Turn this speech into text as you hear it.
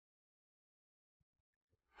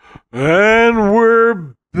And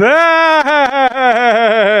we're back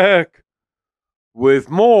with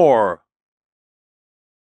more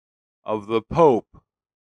of the Pope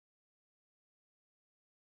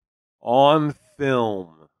on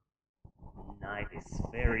film. Nice,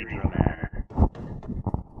 very dramatic.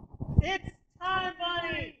 It's time,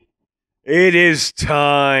 buddy! It is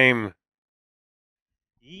time.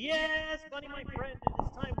 Yes, buddy, my friend, it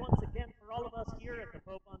is time once again for all of us here at the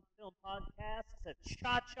Pope on Film podcast to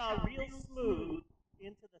cha-cha real smooth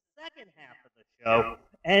into the second half of the show.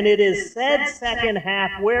 And it is said second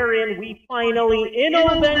half wherein we finally,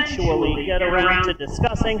 eventually get around to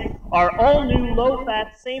discussing our all-new,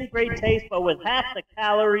 low-fat, same great taste, but with half the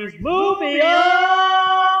calories movie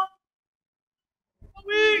of the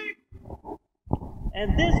week.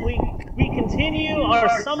 And this week, we continue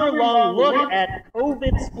our summer-long look at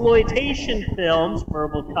COVID-exploitation films,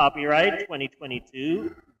 verbal copyright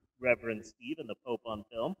 2022, Reverend Steve and the Pope on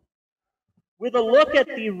Film, with a look at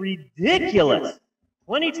the ridiculous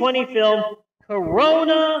 2020 film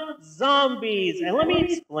Corona Zombies. And let me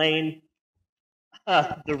explain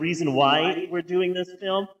the reason why we're doing this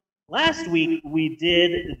film. Last week, we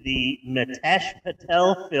did the Mitesh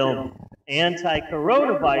Patel film,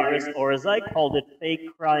 Anti-Coronavirus, or as I called it, Fake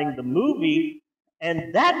Crying the Movie,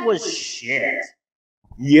 and that was shit.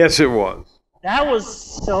 Yes, it was. That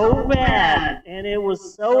was so bad, and it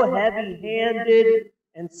was so heavy-handed,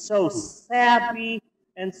 and so sappy,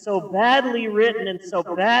 and so badly written, and so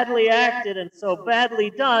badly acted, and so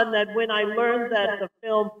badly done, that when I learned that the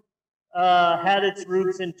film had its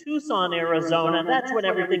roots in Tucson, Arizona, that's when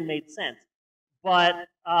everything made sense. But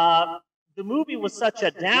the movie was such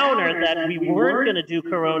a downer that we weren't going to do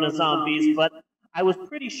Corona Zombies, but I was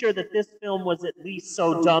pretty sure that this film was at least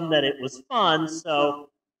so dumb that it was fun, so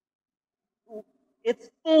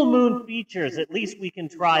it's full moon features. At least we can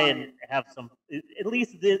try and have some, at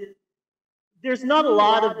least there's not a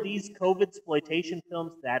lot of these COVID exploitation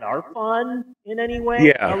films that are fun in any way.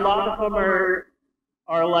 Yeah. A lot of them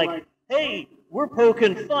are like, hey, we're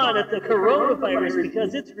poking fun at the coronavirus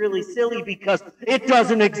because it's really silly because it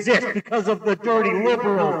doesn't exist because of the dirty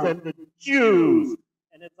liberals and the Jews.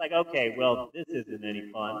 And it's like, okay, well, this isn't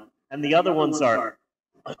any fun. And the other ones are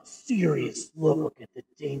a serious look at the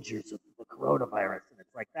dangers of the coronavirus. And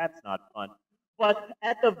it's like, that's not fun. But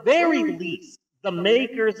at the very least, the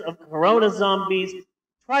makers of Corona Zombies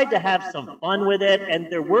tried to have some fun with it, and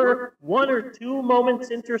there were one or two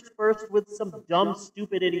moments interspersed with some dumb,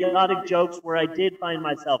 stupid, idiotic jokes where I did find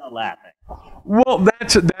myself laughing. Well,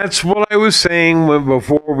 that's what I was saying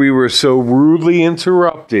before we were so rudely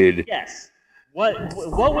interrupted. Yes. What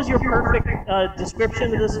was your perfect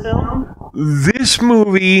description of this film? This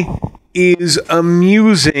movie is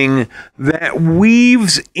amusing that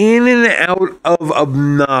weaves in and out of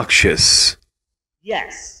obnoxious.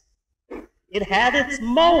 Yes. It had its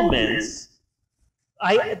moments.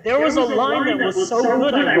 There was a line that was so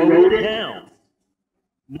good I wrote it down.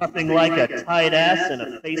 Nothing like a tight ass and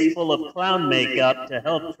a face full of clown makeup to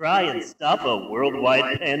help try and stop a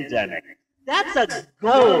worldwide pandemic. That's a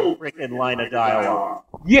gold freaking line of dialogue.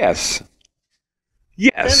 Yes.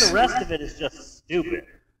 Yes. Then the rest of it is just stupid.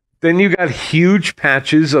 Then you got huge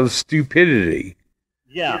patches of stupidity.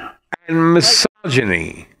 Yeah. And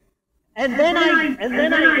misogyny. And then I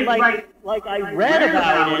read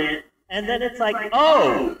about it, and then it's like,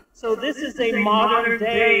 oh, so this is a modern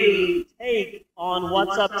day take on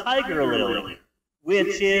What's Up, Tiger Lily,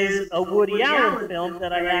 which is a Woody Allen film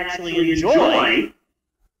that I actually enjoy,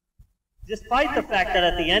 despite the fact that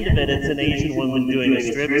at the end of it, it's an Asian woman doing a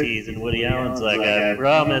striptease, and Woody Allen's like, I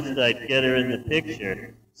promised I'd get her in the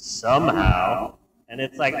picture somehow, and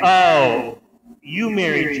it's like, oh, you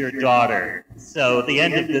married your daughter, so the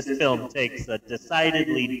end of this film takes a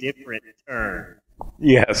decidedly different turn.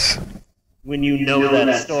 Yes. When you know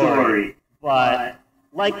that story. But,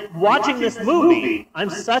 like, watching this movie, I'm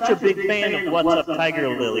such a big fan of What's Up, Tiger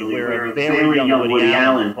Lily, where a very young Woody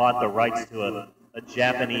Allen bought the rights to a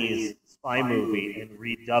Japanese spy movie and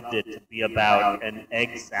redubbed it to be about an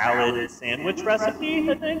egg salad sandwich recipe,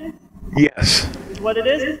 I think? Yes. Is what it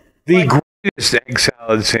is? The greatest egg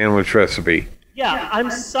salad sandwich recipe. Yeah, I'm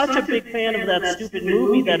such a big fan of that stupid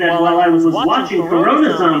movie that while I was watching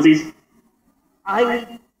Corona Zombies, I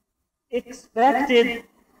expected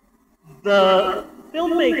the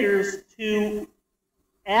filmmakers to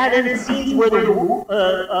add in scenes where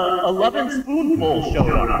a loving spoonful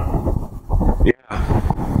showed up. Yeah.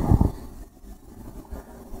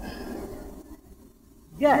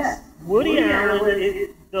 Yes, Woody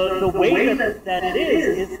Allen, the way that it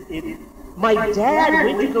is My dad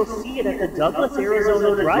went to go see it at the Douglas,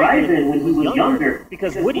 Arizona Drive-In when he was younger,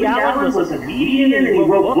 because Woody Allen was a comedian and he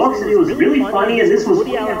wrote books and it was really funny, and this was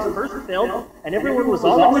Woody Allen's first film, and everyone was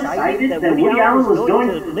all excited that Woody Allen was going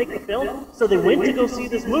to make the film, so they went to go see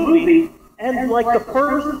this movie, and like the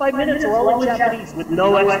first 5 minutes are all in Japanese with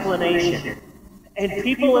no explanation. And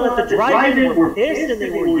people at the drive-in were pissed, and they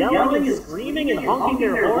were yelling and screaming and honking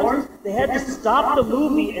their horns. They had to stop the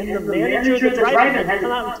movie, and the manager of the drive-in had to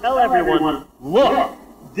come out and tell everyone, look,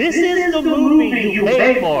 this is the movie you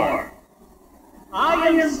paid for. I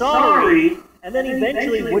am sorry. And then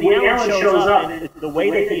eventually Woody Allen shows up, and the way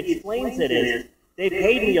that he explains it is, they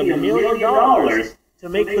paid me $1 million to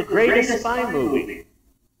make the greatest spy movie.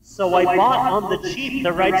 So I bought on the cheap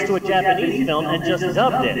the rights to a Japanese film and just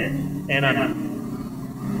dubbed it. And I'm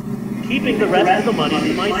keeping the rest of the money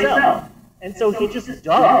to myself. And so he just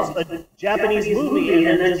dubs a Japanese movie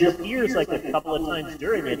and then just appears like a couple of times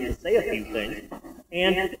during it to say a few things.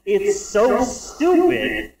 And it's so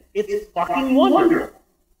stupid, it's fucking wonderful.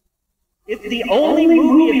 It's the only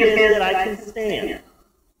movie of his that I can stand.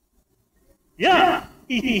 Yeah,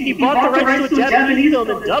 he bought the rights to a Japanese film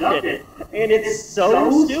and dubbed it. And it's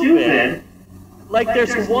so stupid. Like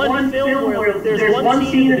there's one film where there's one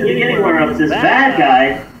scene in the beginning where this bad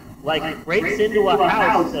guy like breaks into a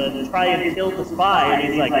house to try and kill the spy, and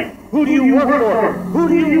he's like, "Who do you work for? Who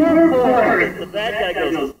do you work for?" And the bad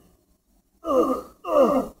guy goes,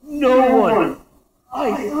 "No one.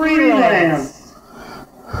 I freelance."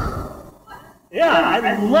 Yeah,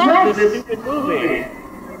 I love this stupid movie.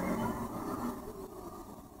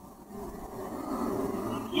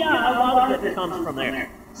 Yeah, a lot of it comes from there.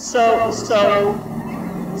 So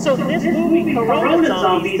this movie, Corona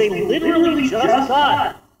Zombies, they literally just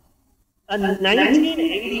got a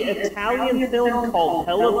 1980 Italian film called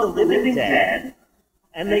Hell of the Living Dead,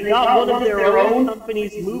 and they got one of their own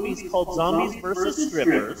company's movies called Zombies vs.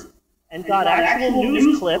 Strippers, and got actual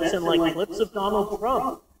news clips and like clips of Donald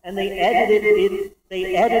Trump, and they edited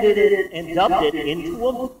it and dubbed it into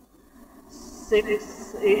a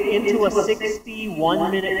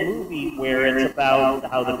 61-minute movie where it's about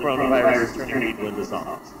how the coronavirus is turning people into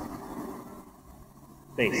zombies.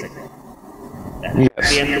 Basically. That's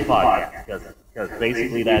the end of the podcast, because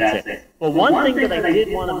basically that's it. But one thing that I did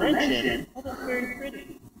want to mention, oh, that's very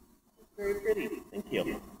pretty. That's very pretty. Thank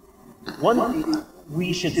you.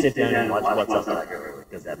 We should sit down and watch What's Up Tiger,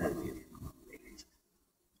 because that movie is great.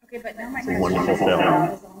 Okay, but now my It's a wonderful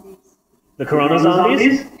film. The Corona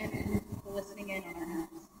Zombies? And people listening in on our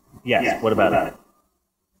house. Yes, what about it?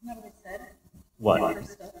 Isn't that what it said? What?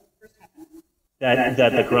 First happened.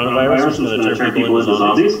 That the coronavirus was going to turn people into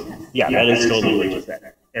zombies? Yeah, that is totally what you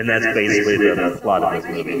said. And that's basically the plot of this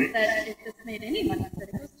movie. That if this made any money, that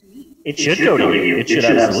it goes to me. It should go to you. It should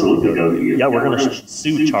absolutely go to you. Yeah, we're going to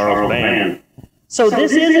sue Charles Band. So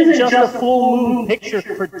this isn't just a full moon picture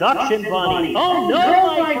production, Bonnie. Oh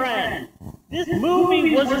no, my friend! This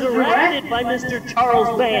movie was directed by Mr.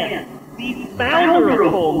 Charles Band, the founder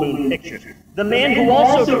of Full Moon Pictures, the man who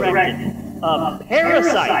also directed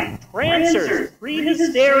Parasite, Trancers,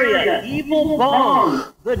 Pre-Hysteria, Evil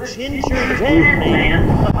Bong, The Ginger Dead Man,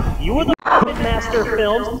 a few of the Puppet Master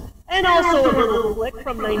films, and also a little flick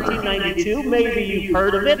from 1992, maybe you've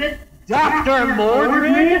heard of it, Dr.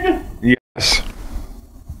 Mordred? Yes.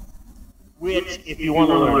 Which, if you want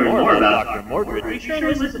to learn more about Dr. Mordred, be sure and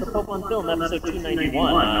listen to the Pope on Film, episode 291.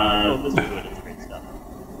 Go listen to it, it's great stuff.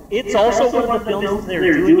 It's also one of the films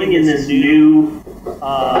they're doing in this new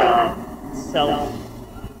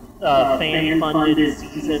fan-funded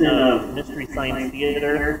season of Mystery Science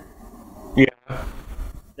Theater. Yeah.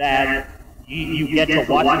 That you get to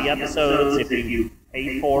watch the episodes if you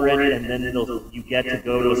pay for it, and then you get to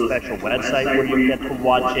go to a special website where you get to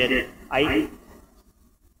watch it. I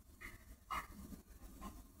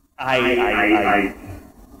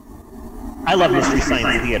love Mystery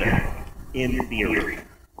Science Theater, in theory.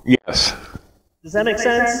 Yes. Does that make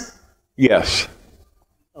sense? Yes.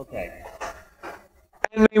 Okay.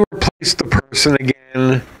 And they replaced the person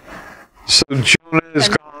again. So Jonah is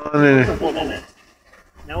gone. It's a And woman.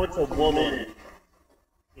 Now it's a woman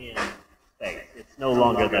in space. It's no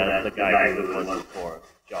longer the guy who was before,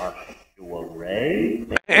 Joshua Ray.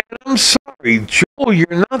 and I'm sorry, Joel,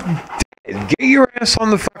 you're not dead. Get your ass on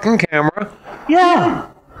the fucking camera. Yeah!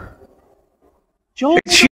 Joel's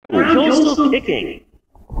It's you. still kicking.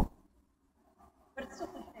 But it's still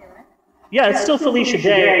Felicia, right? Yeah, it's still Felicia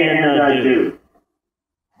Day and dude.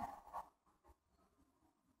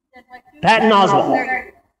 Dead white dude? Patton Oswalt.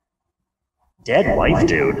 There- Dead wife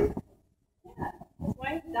dude. His wife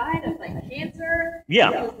wife died of like cancer.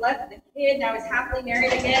 Yeah. He was left with a kid. Now he's happily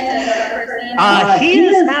married again to another person. He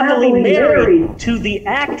is happily married to the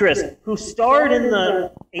actress who starred in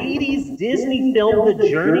the 80s Disney film The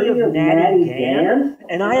Journey of Natty Gann,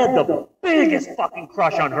 and I had the biggest fucking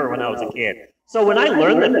crush on her when I was a kid. So when I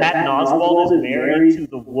learned that Patton Oswalt is married to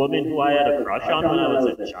the woman who I had a crush on when I was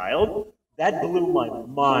a child, that blew my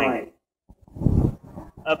mind.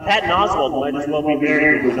 Patton Oswalt might as well be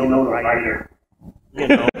married to Winona Ryder. You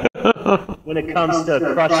know, when it comes to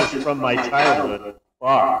crushes from my childhood.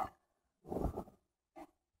 Fuck.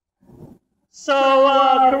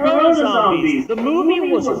 So, Corona Zombies. The movie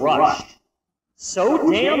was rushed so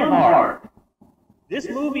damn hard. This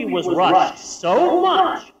movie was rushed so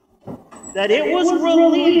much that it was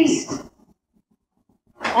released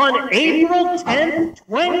on April 10th,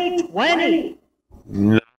 2020.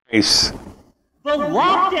 Nice. The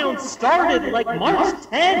lockdown started like March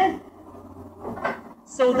 10th.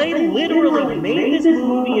 So they literally made this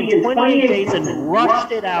movie in 28 days and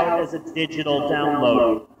rushed it out as a digital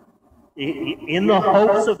download in the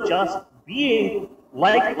hopes of just being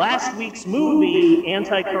like last week's movie,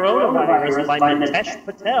 Anti-Coronavirus by Mitesh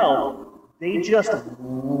Patel. They just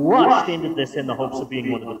rushed into this in the hopes of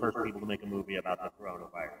being one of the first people to make a movie about the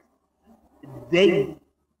coronavirus.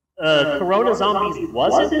 Corona Zombies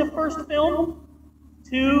wasn't the first film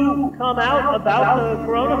to come out about the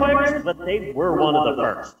coronavirus, but they were one of the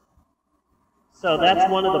first. So that's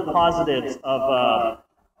one of the positives of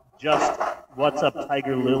just What's Up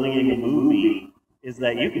Tiger Lilying a movie, is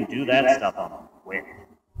that you can do that stuff on quick.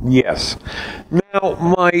 Yes. Now,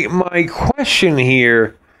 my question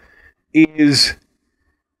here is,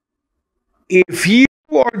 if you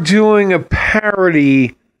are doing a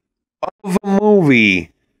parody of a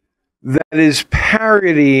movie that is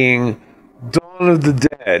parodying Dawn of the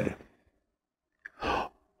Dead,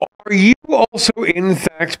 are you also in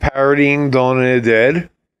fact parodying Dawn of the Dead?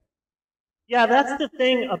 Yeah, that's the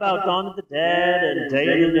thing about Dawn of the Dead and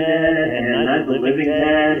Day of the Dead and Night of the Living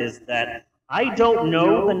Dead, is that I don't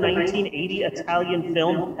know the 1980 Italian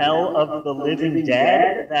film Hell of the Living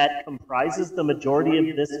Dead that comprises the majority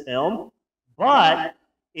of this film, but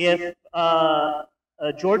if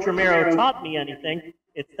George Romero taught me anything,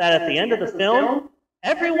 it's that at the end of the film,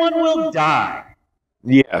 everyone will die.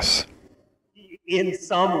 Yes. In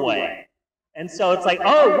some way. And so it's like,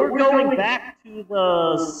 oh, we're going back to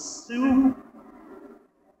the soup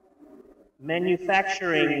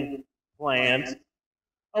manufacturing plant.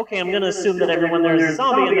 Okay, I'm going to assume that everyone there is a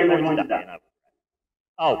zombie and they're going to die.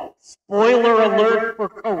 Oh, spoiler alert for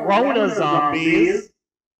Corona Zombies.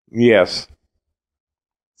 Yes.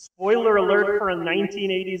 Spoiler alert for a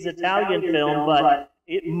 1980s Italian film, but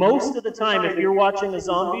most of the time, if you're watching a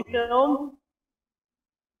zombie film,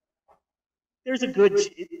 there's a good...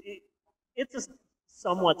 It's a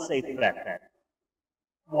somewhat safe bet.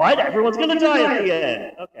 What? Everyone's going to die at the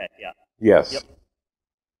end. Okay, yeah. Yes. Yep.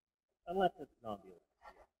 Unless it's Zombieland.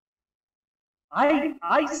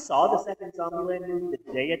 I saw the second Zombieland movie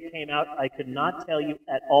the day it came out. I could not tell you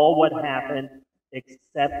at all what happened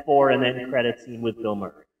except for an end credit scene with Bill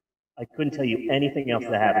Murray. I couldn't tell you anything else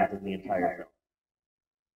that happened in the entire film.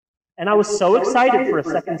 And I was so excited for a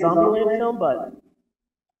second Zombieland film, but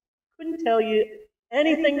couldn't tell you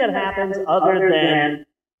anything that happens other than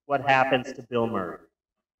what happens to Bill Murray.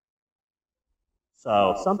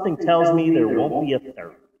 So something tells me there won't be a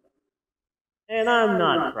third. And I'm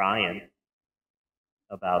not crying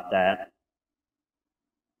about that.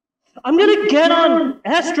 I'm going to get on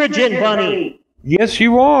Estrogen Bunny. Yes,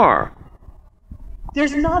 you are.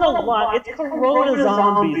 There's not a lot. It's Corona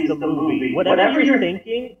Zombies, the movie. Whatever you're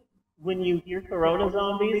thinking when you hear Corona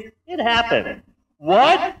Zombies, it happened.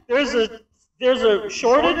 What? There's a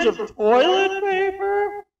shortage of toilet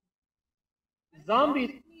paper?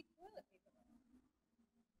 Zombies.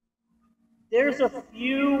 There's a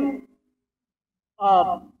few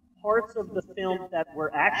parts of the film that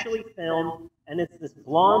were actually filmed, and it's this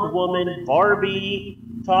blonde woman, Barbie,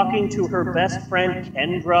 talking to her best friend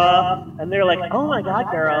Kendra, and they're like, "Oh my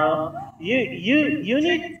God, girl,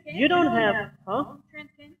 you don't have, huh?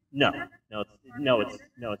 No, it's just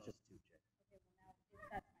two chicks.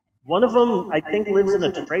 One of them, I think, lives in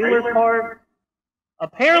a trailer park.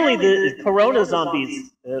 Apparently, the Corona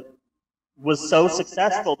Zombies was so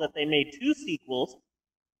successful that they made 2 sequels.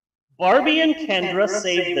 Barbie and Kendra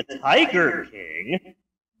Save the Tiger King,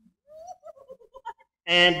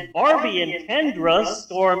 and Barbie and Kendra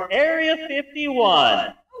Storm Area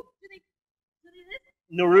 51.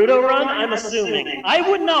 Naruto Run, I'm assuming. I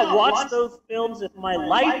would not watch those films if my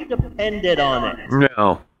life depended on it.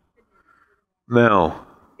 No.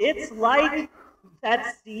 It's like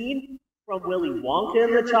that scene from Willy Wonka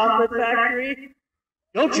and the Chocolate Factory.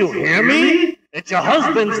 Don't you hear me? It's your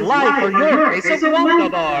husband's life or your case of Wonka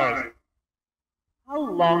bars. How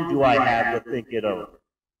long do I have to think it over?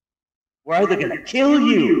 We're either going to kill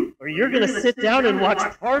you, or you're going to sit down and watch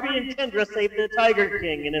Barbie and Kendra save the Tiger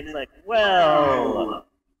King. And it's like, well...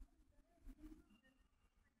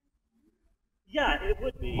 Yeah, it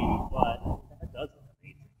would be, but that does look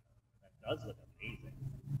amazing. That does look amazing.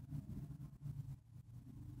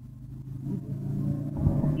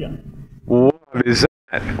 Yeah. What is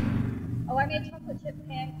that? Oh, I made chocolate chip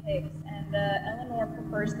pancakes, and Eleanor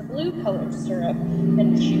prefers the blue colored syrup.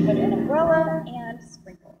 And she put in umbrella and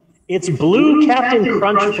sprinkles. It's blue Captain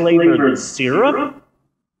Crunch flavored syrup,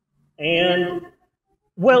 and,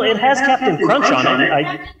 well, it has Captain Crunch on it.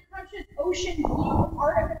 Captain Crunch's ocean blue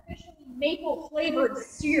artificially maple flavored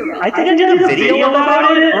syrup. I think I did a video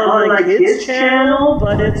about it on my kids' channel,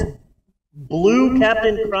 but it's blue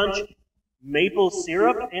Captain Crunch maple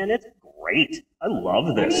syrup, and it's great. I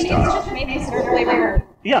love this stuff. It's just maple syrup flavored.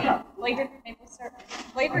 Yeah. Flavored maple syrup.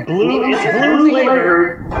 Flavored Blue, maple it's syrup blue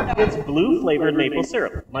flavored. It's blue flavored maple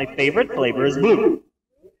syrup. My favorite flavor is blue.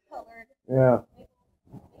 Colored Yeah.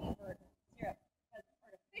 flavored syrup because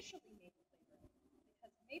artificially maple flavored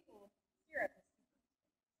because maple syrup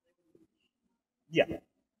is Yeah.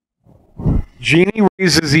 Jeannie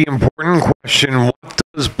raises the important question, what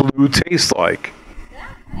does blue taste like?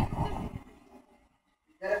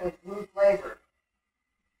 That it was blue flavored.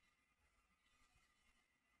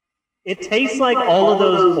 It tastes like all of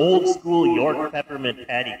those old school York peppermint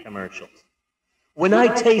patty commercials. When I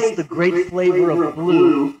taste the great flavor of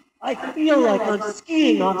blue, I feel like I'm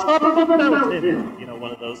skiing on top of a mountain. You know,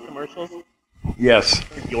 one of those commercials? Yes.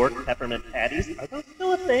 York peppermint patties. Are those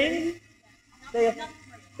still a thing?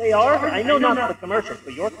 They are? I know not the commercials,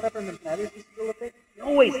 but York peppermint patties is still a thing? I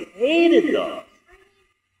always hated those.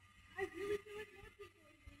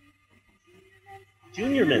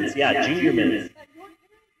 Junior Mints, yeah, Junior Mints.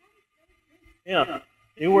 Yeah,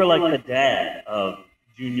 they were like the dad of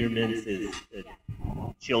Junior Mints'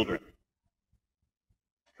 children.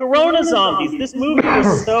 Corona Zombies. This movie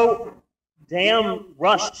was so damn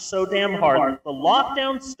rushed, so damn hard. The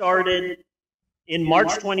lockdown started in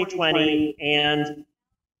March 2020, and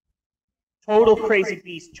Total Crazy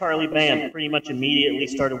Beast Charlie Band pretty much immediately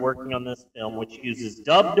started working on this film, which uses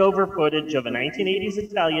dubbed over footage of a 1980s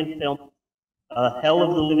Italian film, Hell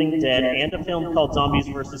of the Living Dead, and a film called Zombies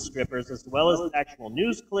vs. Strippers, as well as actual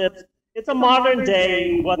news clips. It's a modern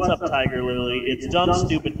day, what's up, Tiger Lily? It's dumb,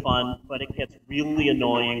 stupid fun, but it gets really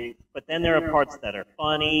annoying. But then there are parts that are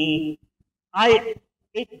funny.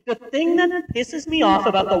 The thing that pisses me off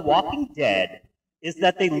about The Walking Dead is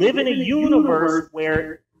that they live in a universe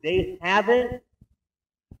where they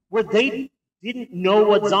didn't know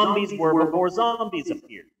what zombies were before zombies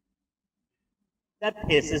appeared. That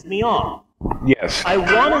pisses me off. Yes. I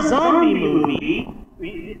want a zombie movie.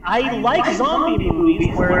 I like zombie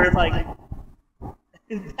movies where it's like,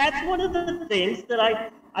 that's one of the things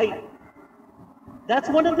that that's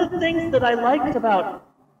one of the things that I liked about,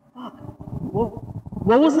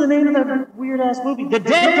 what was the name of that weird-ass movie? The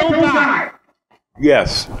Dead Don't Die!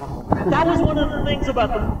 Yes. That was one of the things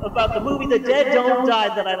about the movie The Dead Don't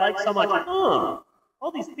Die that I like so much.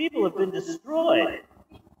 All these people have been destroyed.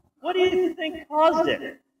 What do you think caused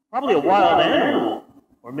it? Probably a wild animal.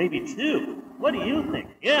 Or maybe two. What do you think?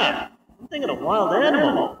 Yeah, I'm thinking a wild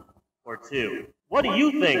animal. Or two. What do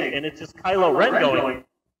you think? And it's just Kylo Ren going,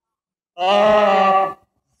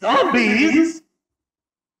 zombies?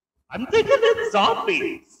 I'm thinking it's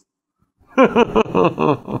zombies.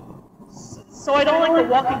 So I don't like The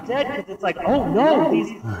Walking Dead because it's like, oh no,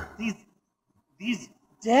 these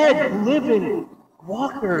dead, living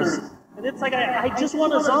walkers. And it's like, I just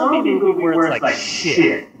want a zombie movie where it's like,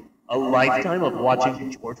 shit, a lifetime of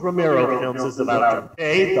watching George Romero films is about to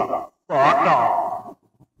pay the fuck off.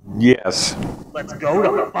 Yes. Let's go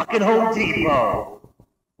to fucking Home Depot.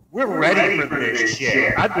 We're ready for this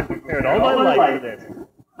shit. I've been prepared all my life for this.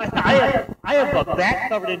 I have a back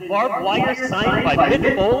covered in barbed wire signed by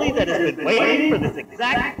Mick Foley that has been waiting for this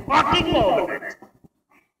exact fucking moment.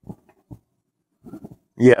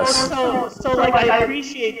 Yes. So like, I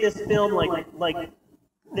appreciate this film, like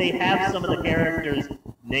they have some of the characters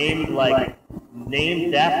named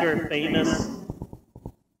after famous,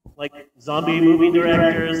 like, zombie movie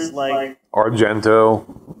directors, like Argento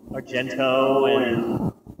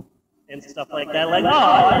and stuff like that. Like,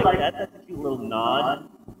 I like that. That's a cute little nod.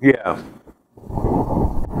 Yeah.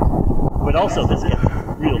 But also, this gets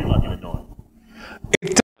real fucking annoying.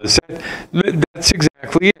 It does. That's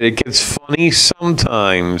exactly it. It gets funny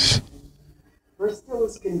sometimes. Bristol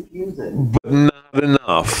is confusing. But not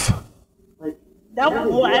enough.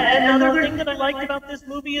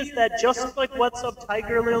 that just like What's Up,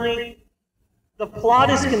 Tiger Lily, the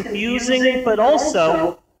plot is confusing, but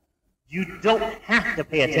also you don't have to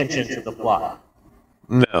pay attention to the plot.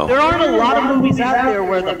 No. There aren't a lot of movies out there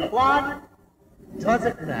where the plot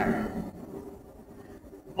doesn't matter.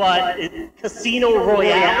 But Casino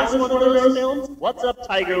Royale is one of those films. What's Up,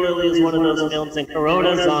 Tiger Lily is one of those films, and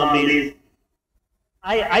Corona Zombies.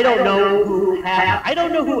 I don't know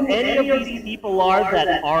who any of these people are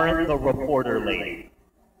that aren't the reporter lady.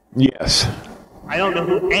 Yes. I don't know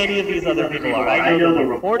who any of these other people are. I know the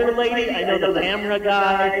reporter lady, I know the camera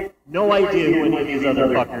guy, no idea who any of these other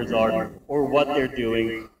fuckers are or what they're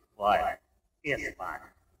doing. But it's fun.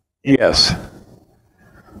 Yes.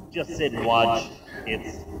 Just sit and watch.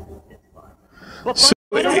 It's fun. But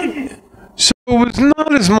So it was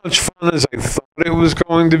not as much fun as I thought it was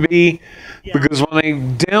going to be, because when I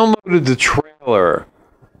downloaded the trailer,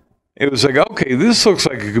 it was like, okay, this looks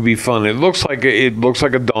like it could be fun. It looks like a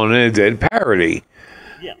Dawn of the Dead parody,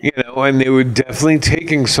 you know, and they were definitely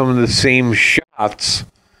taking some of the same shots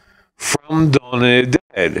from Dawn of the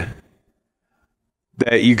Dead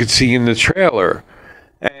that you could see in the trailer,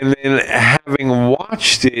 and then having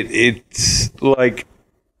watched it, it's like,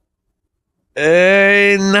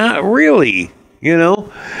 not really, you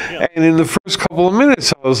know? And in the first couple of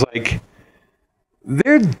minutes, I was like,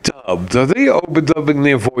 they're dubbed. Are they overdubbing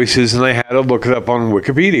their voices? And I had to look it up on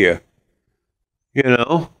Wikipedia, you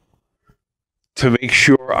know, to make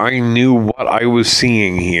sure I knew what I was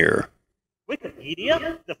seeing here.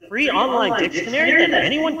 Wikipedia? The free online dictionary that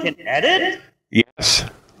anyone can edit? Yes.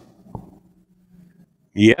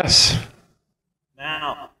 Yes.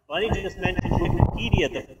 Now, Bunny just mentioned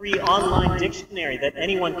Wikipedia, the free online dictionary that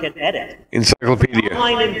anyone can edit. Encyclopedia.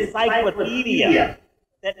 Online encyclopedia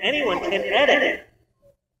that anyone can edit.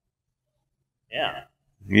 Yeah.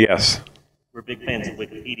 Yes. We're big fans of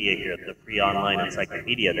Wikipedia here, the free online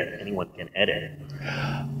encyclopedia that anyone can edit.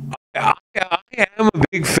 I am a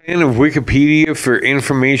big fan of Wikipedia for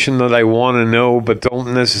information that I want to know, but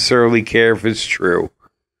don't necessarily care if it's true.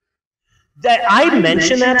 I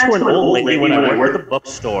mentioned that to an old lady when I worked at the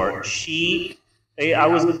bookstore. She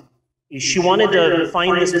wanted to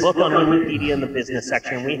find this book on Wikipedia in the business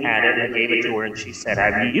section. We had it, and I gave it to her, and she said,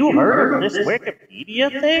 "Have you heard of this Wikipedia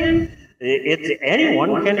thing?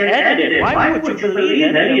 Anyone can edit it. Why would you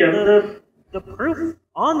believe any of the proof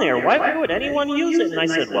on there? Why would anyone use it?" And I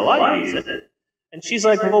said, "Well, I use it." And she's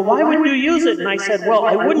like, "Well, why would you use it?" And I said, "Well,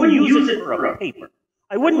 I wouldn't use it for a paper.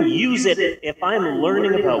 I wouldn't use it if I'm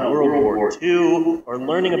learning about World War II, or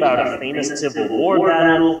learning about a famous Civil War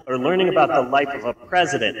battle, or learning about the life of a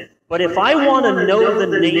president. But if I want to know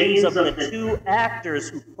the names of the two actors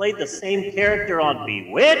who played the same character on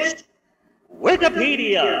Bewitched,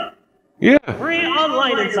 Wikipedia. Yeah. Free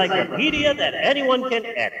online encyclopedia that anyone can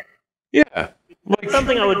edit." Yeah. Like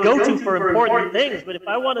something I would go to for important things, but if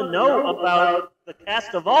I want to know about the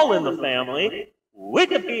cast of All in the Family,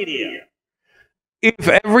 Wikipedia. If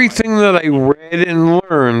everything that I read and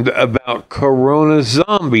learned about Corona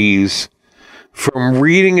Zombies from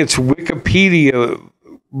reading its Wikipedia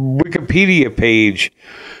page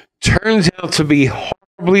turns out to be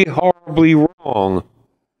horribly, horribly wrong,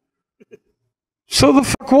 so the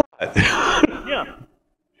fuck what? Yeah.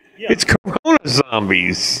 It's Corona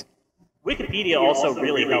Zombies. Wikipedia also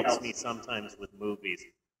really helps me sometimes with movies.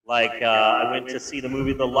 Like, I went to see the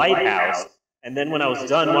movie The Lighthouse, and then when I was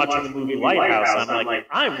done watching the movie Lighthouse, I'm like,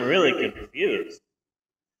 I'm really confused.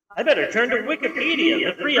 I better turn to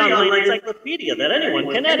Wikipedia, the free online encyclopedia that anyone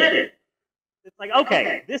can edit. It's like,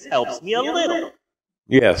 okay, this helps me a little.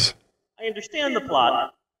 Yes. I understand the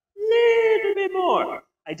plot a little bit more.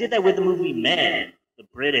 I did that with the movie Men, the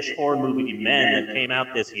British horror movie Men that came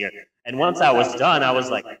out this year. And once I was done, I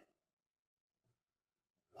was like,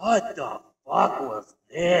 what the fuck was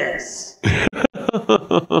this?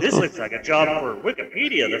 This looks like a job for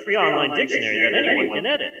Wikipedia, the free online dictionary that anyone can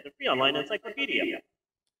edit, the free online encyclopedia.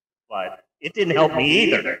 But it didn't help me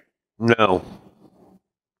either. No.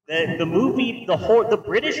 The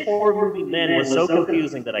British horror movie Men was so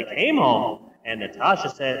confusing that I came home and Natasha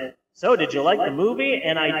said, "So, did you like the movie?"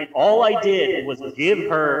 And all I did was give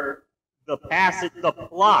her the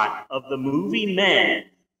plot of the movie Men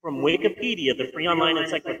from Wikipedia, the free online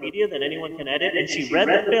encyclopedia that anyone can edit, and she read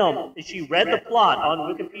the plot on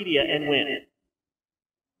Wikipedia and went,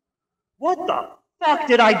 "What the fuck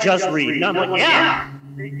did I just read?" And I'm like, yeah,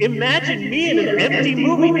 imagine me in an empty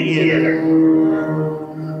movie theater.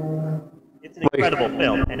 It's an incredible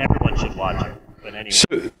film, and everyone should watch it. But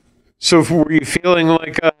anyway. So were you feeling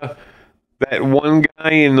like that one guy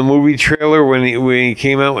in the movie trailer when he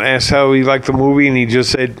came out and asked how he liked the movie, and he just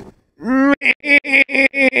said, "Meh."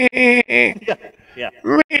 Yeah.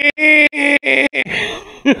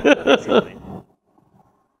 Basically.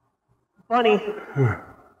 Funny.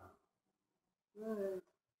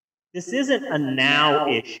 This isn't a now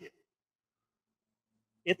issue.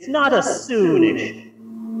 It's not a soon issue.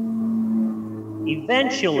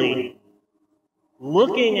 Eventually,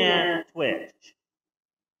 looking at Twitch,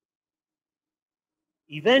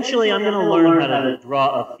 eventually I'm going to learn how to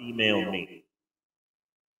draw a female me.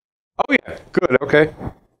 Oh, yeah. Good. Okay.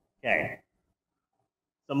 Okay.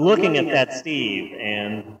 So I'm looking at that Steve,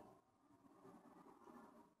 and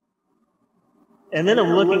then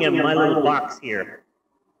I'm looking at my little box here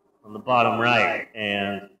on the bottom right,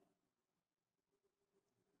 and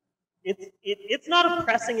it's not a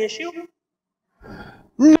pressing issue.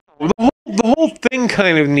 No, the whole thing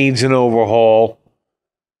kind of needs an overhaul.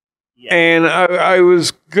 Yeah. And I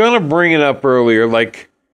was gonna bring it up earlier, like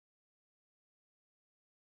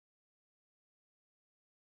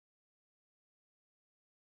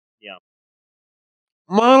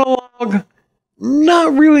monologue,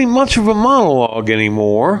 not really much of a monologue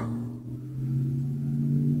anymore.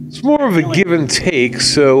 It's more of a give and take,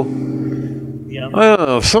 so I don't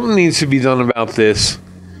know, something needs to be done about this.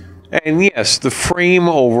 And yes, the frame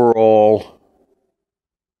overall.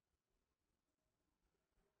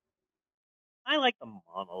 I like the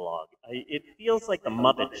monologue. It feels like the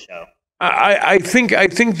Muppet Show. I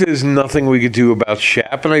think there's nothing we could do about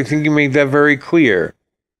Shap, and I think you made that very clear.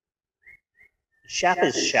 Shap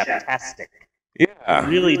is Shaptastic. Yeah. I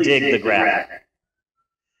really dig the graphic.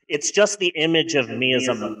 It's just the image of me as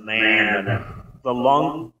a man.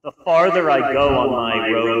 The farther I go on my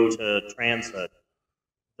road to transhood,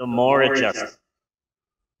 the more it just...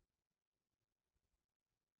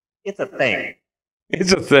 It's a thing.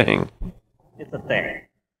 It's a thing. It's a thing.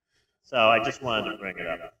 So I just wanted to bring it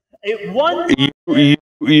up. You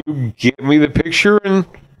give me the picture, and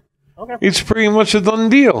it's pretty much a done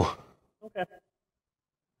deal. Okay.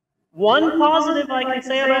 One positive I can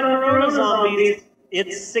say about Corona Zombies,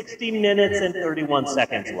 it's 60 minutes and 31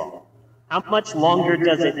 seconds long. How much longer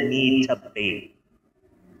does it need to be?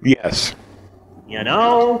 Yes. You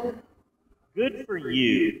know, good for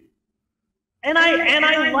you. And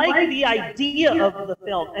I like the idea of the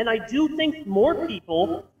film, and I do think more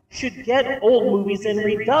people should get old movies and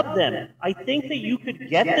redub them. I think that you could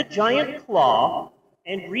get The Giant Claw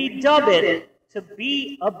and redub it to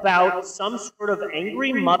be about some sort of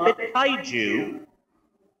angry Muppet kaiju.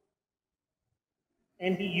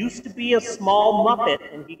 And he used to be a small Muppet,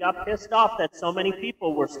 and he got pissed off that so many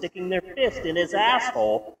people were sticking their fist in his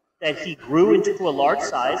asshole that he grew into a large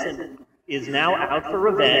size and is now out for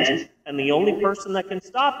revenge, and the only person that can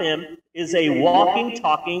stop him is a walking,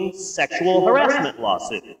 talking sexual harassment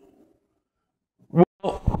lawsuit.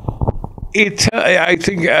 Well, I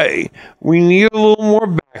think we need a little more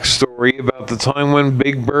backstory about the time when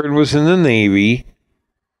Big Bird was in the Navy.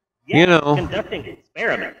 Yeah, you know, conducting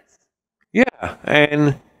experiments. Yeah,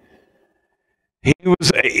 and he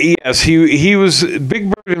was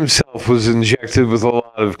Big Bird himself was injected with a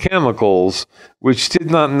lot of chemicals, which did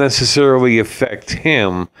not necessarily affect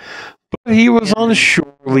him, but he was on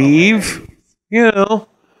shore leave. You know,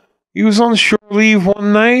 he was on shore leave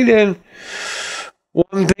one night, and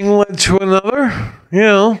one thing led to another. You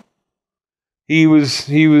know, he was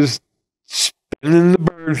spinning the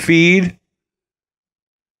bird feed,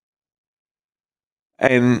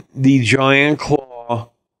 and the Giant Claw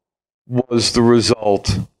was the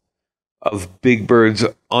result of Big Bird's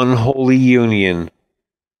unholy union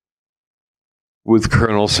with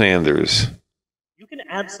Colonel Sanders. You can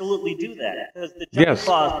absolutely do that, because the Giant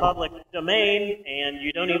Claw is public domain, and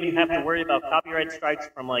you don't even have to worry about copyright strikes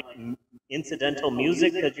from, like, incidental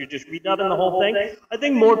music, because you're just redubbing the whole thing. I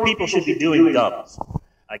think more people should be doing dubs,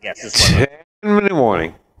 I guess. Is what 10-minute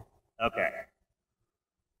warning. Okay.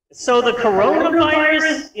 So the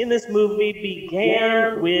coronavirus in this movie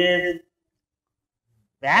began with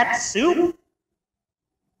bat soup?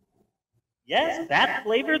 Yes,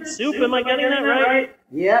 bat-flavored soup. Am I getting that right?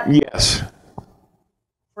 Yep. Yes.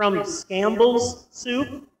 From Scamble's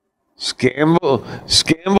Soup? Scamble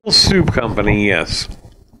Soup Company, yes.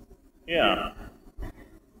 Yeah.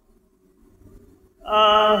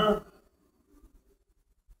 I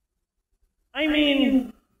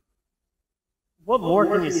mean, what more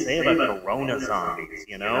can you say about Corona Zombies,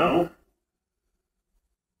 you know?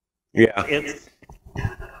 Yeah.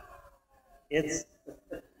 It's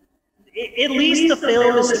at least the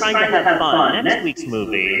film is trying to have fun. Next week's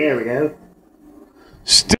movie. There we go.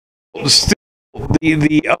 Still,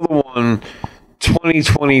 the other one,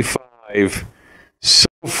 2025, so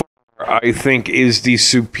far, I think, is the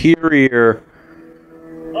superior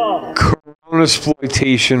Corona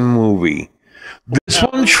exploitation movie.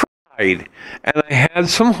 this one tried, and I had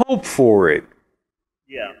some hope for it.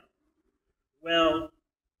 Yeah. Well,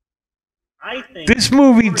 I think This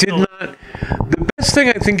movie did not. The best thing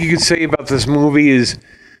I think you could say about this movie is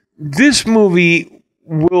this movie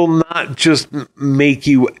will not just make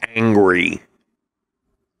you angry.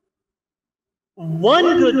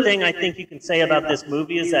 One good thing I think you can say about this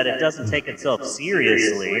movie is that it doesn't take itself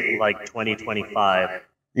seriously, like 2025,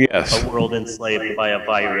 Yes. a world enslaved by a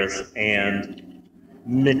virus, and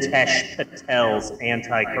Mitesh Patel's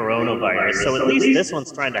anti-coronavirus. So at least this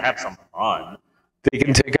one's trying to have some fun. They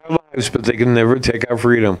can take our lives, but they can never take our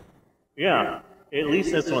freedom. Yeah, at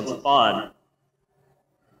least this one's fun.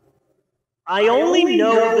 I only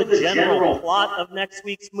know the general plot of next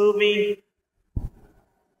week's movie.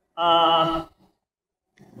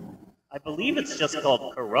 I believe it's just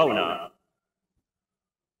called Corona.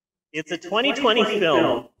 It's a 2020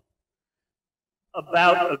 film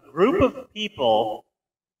about a group of people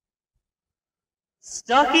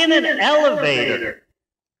stuck in an elevator.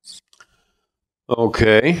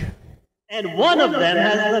 Okay. And one of them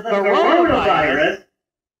has the coronavirus,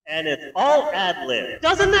 and it's all ad-lib.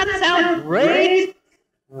 Doesn't that sound great?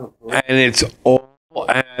 And it's all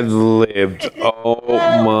ad-libbed. Oh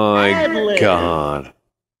my ad-libbed. God.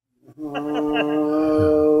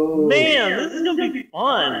 Man, this is gonna be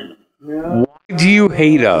fun. Why do you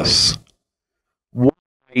hate us? Why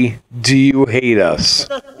do you hate us?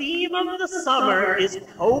 The theme of the summer is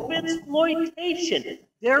Cope-exploitation.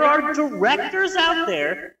 There are directors out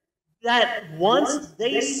there that once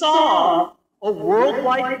they saw a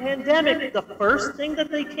worldwide pandemic, the first thing that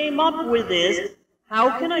they came up with is,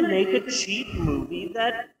 how can I make a cheap movie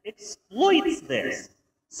that exploits this?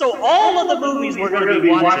 So all of the movies we're going to be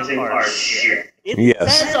watching are shit. It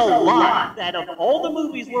Yes. says a lot that of all the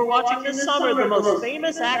movies we're watching this summer, the most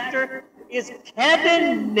famous actor is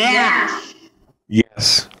Kevin Nash.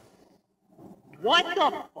 Yes. What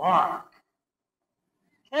the fuck?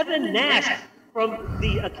 Kevin Nash from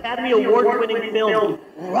the Academy Award-winning film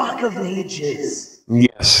Rock of Ages.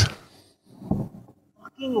 Yes.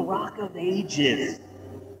 Fucking Rock of Ages.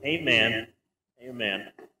 Hey man. Hey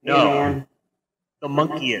man. No. The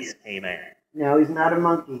monkey is Hey man. No, he's not a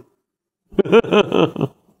monkey.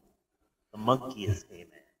 The monkey is Hey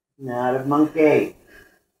man. Not a monkey.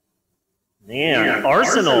 Man,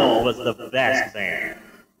 Arsenal was the best band.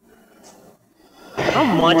 How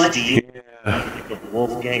much do you think of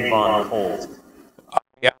Wolfgang von Colt?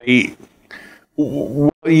 Well,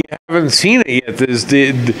 you haven't seen it yet.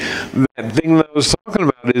 That thing that I was talking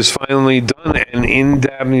about is finally done, and in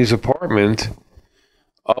Dabney's apartment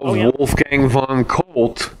of Wolfgang von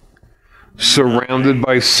Colt, surrounded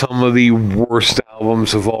by some of the worst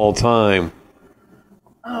albums of all time.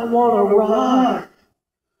 I wanna rock.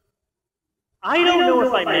 I don't know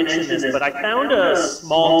if I mentioned this, but I found a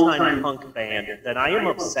small-time punk band that I am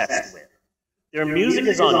obsessed with. Their music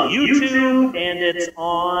is on YouTube and it's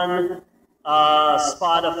on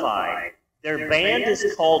Spotify. Their band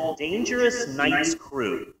is called Dangerous Nights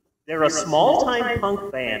Crew. They're a small-time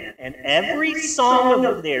punk band, and every song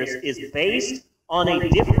of theirs is based on a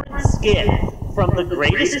different skit from the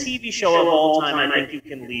greatest TV show of all time. I think you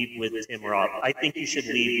can leave with Tim Robbins. I think you should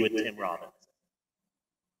leave with Tim Robbins.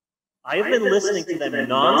 I have been listening to them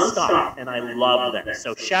nonstop, and I love them.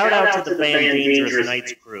 So shout out to the band Dangerous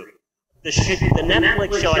Nights Crew. The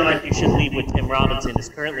Netflix show I think you should leave with Tim Robinson is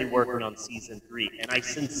currently working on season 3, and I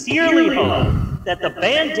sincerely hope that the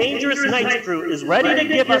band Dangerous Nights Crew is ready to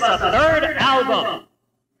give us a third album.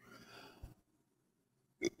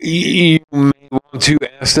 You may want to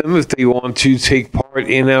ask them if they want to take part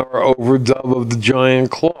in our overdub of The Giant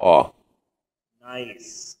Claw.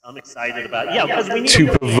 Nice. I'm excited about it. Yeah, because we need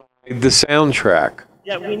to provide the soundtrack.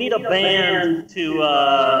 Yeah, we need a band to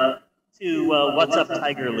What's Up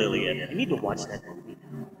Tiger Lily. You need to watch that movie.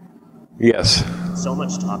 Yes. So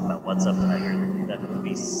much talk about What's Up Tiger Lily. That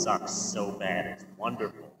movie sucks so bad. It's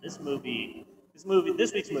wonderful. This week's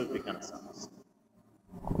movie kind of sucks.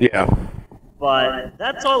 Yeah. But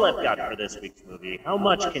that's all I've got for this week's movie. How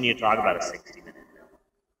much can you talk about a 60-minute film?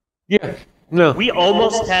 Yeah. No. We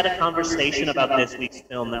almost had a conversation about this week's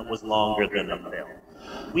film that was longer than the film.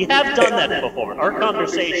 We have done that before. Our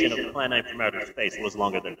conversation of Plan 9 from Outer Space was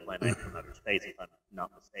longer than Plan 9 from Outer Space, if I'm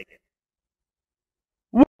not mistaken.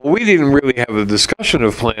 Well, we didn't really have a discussion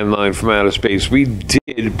of Plan 9 from Outer Space. We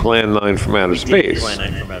did Plan 9 from Outer Space. Plan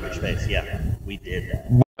 9 from Outer Space, yeah. We did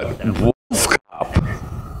that. But Wolf Cop.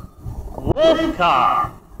 Wolf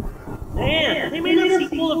Cop! Man, they made a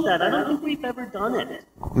sequel of that. I don't think we've ever done it.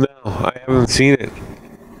 No, I haven't seen it.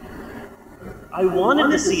 I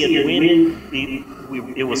wanted to see it when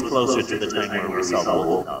it was closer to the time where we saw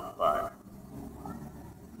Wolf Cop, but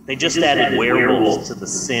They just added werewolves to The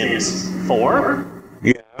Sims 4.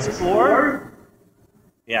 Yeah. 4?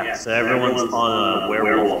 Yeah, so everyone's on a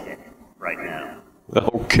werewolf kick right now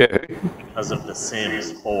Okay. because of The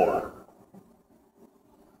Sims 4.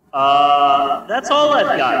 That's all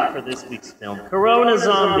I've got for this week's film. Corona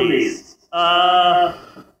Zombies.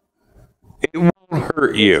 It won't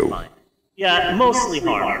hurt you. Fine. Yeah, mostly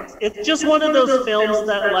harmless. It's just one of those films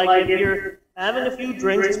that, like, if you're having a few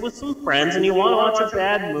drinks with some friends and you want to watch a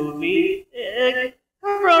bad movie,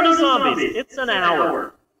 Corona Zombies. It's an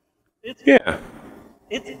hour. Yeah.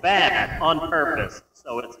 It's bad on purpose,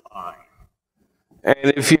 so it's fine.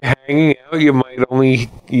 And if you're hanging out, you might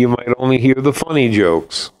only hear the funny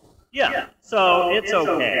jokes. Yeah, so it's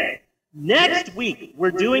okay. Next week,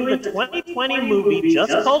 we're doing the 2020 movie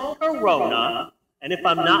just called Corona, and if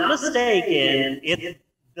I'm not mistaken, it's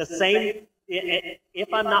the same. If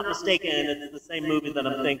I'm not mistaken, it's the same movie that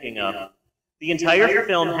I'm thinking of. The entire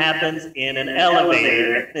film happens in an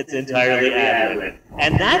elevator. It's entirely ad-libbed.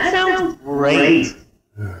 And that sounds great.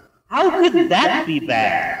 How could that be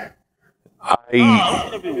bad? Oh, it's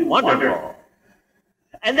going to be wonderful.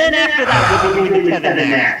 And then after that, we'll be doing the Kevin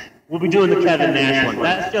Nash. We'll be doing the Kevin Nash one.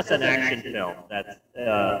 That's just an action film. That's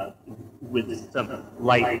with some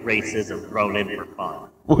light racism thrown in for fun.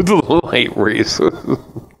 With a light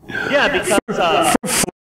racism. Yeah, because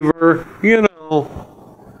Flavor, you know.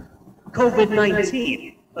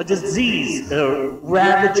 COVID-19, a disease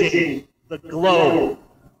ravaging the globe,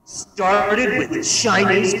 started with the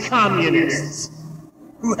Chinese communists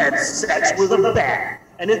who had sex with a bat,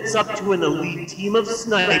 and it's up to an elite team of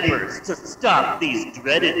snipers to stop these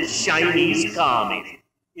dreaded Chinese commies,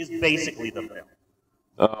 is basically the film.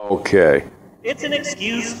 Okay. It's an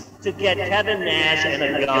excuse to get Kevin Nash and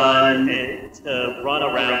a gun and to run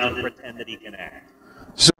around and pretend that he can act.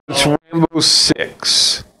 So it's Rambo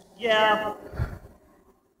 6. Yeah.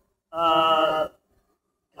 God,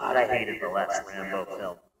 I hated the last Rambo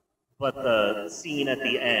film. But the scene at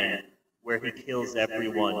the end where he kills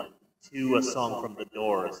everyone to a song from The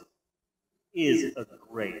Doors is a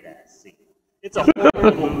great ass scene. It's a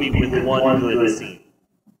horrible movie with one good scene.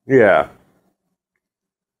 Yeah.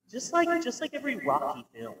 Just like every Rocky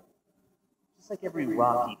film. Just like every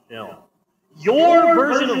Rocky film. Your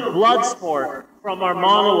version of Bloodsport from our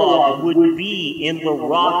monologue would be in the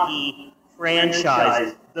Rocky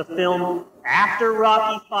franchise, the film after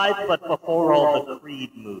Rocky V, but before all the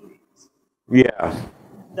Creed movies. Yeah.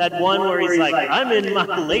 That one where he's like, I'm in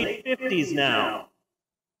my late 50s now.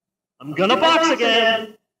 I'm gonna box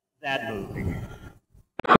again. That movie.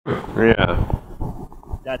 Yeah.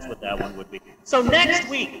 That's what that one would be. So next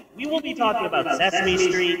week, we will be talking about Sesame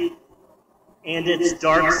Street and its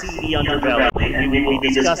dark, seedy underbelly. We will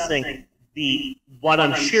be discussing what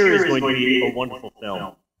I'm sure is going to be a wonderful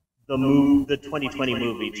film. The 2020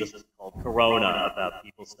 movie just called Corona, about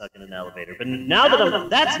people stuck in an elevator. But now that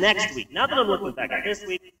that's next week. Now that I'm looking back at this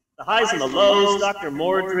week, the highs and the lows, Dr.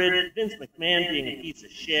 Mordred, Vince McMahon being a piece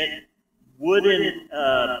of shit, wooden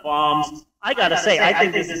bombs. I gotta say, I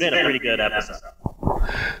think this has been a pretty good episode.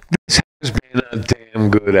 This has been a damn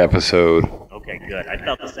good episode. Okay, good. I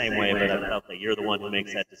felt the same way, but I felt that you're the one who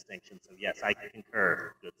makes that distinction. So yes, I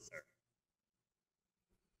concur, good sir.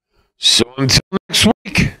 So until next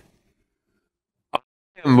week, I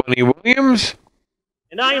am Bunny Williams.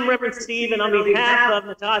 And I am Reverend Steve, and on behalf of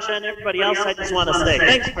Natasha and everybody else, I just want to say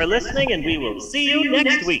thanks for listening, and we will see you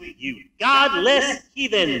next week, you godless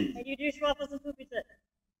heathen. And you do waffles and poopy tits.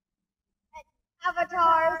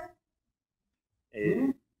 Avatars.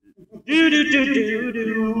 Do do do do do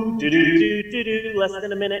do do do do do. Less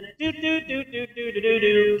than a minute. Do do do do do do do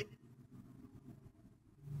do.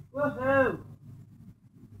 Woohoo!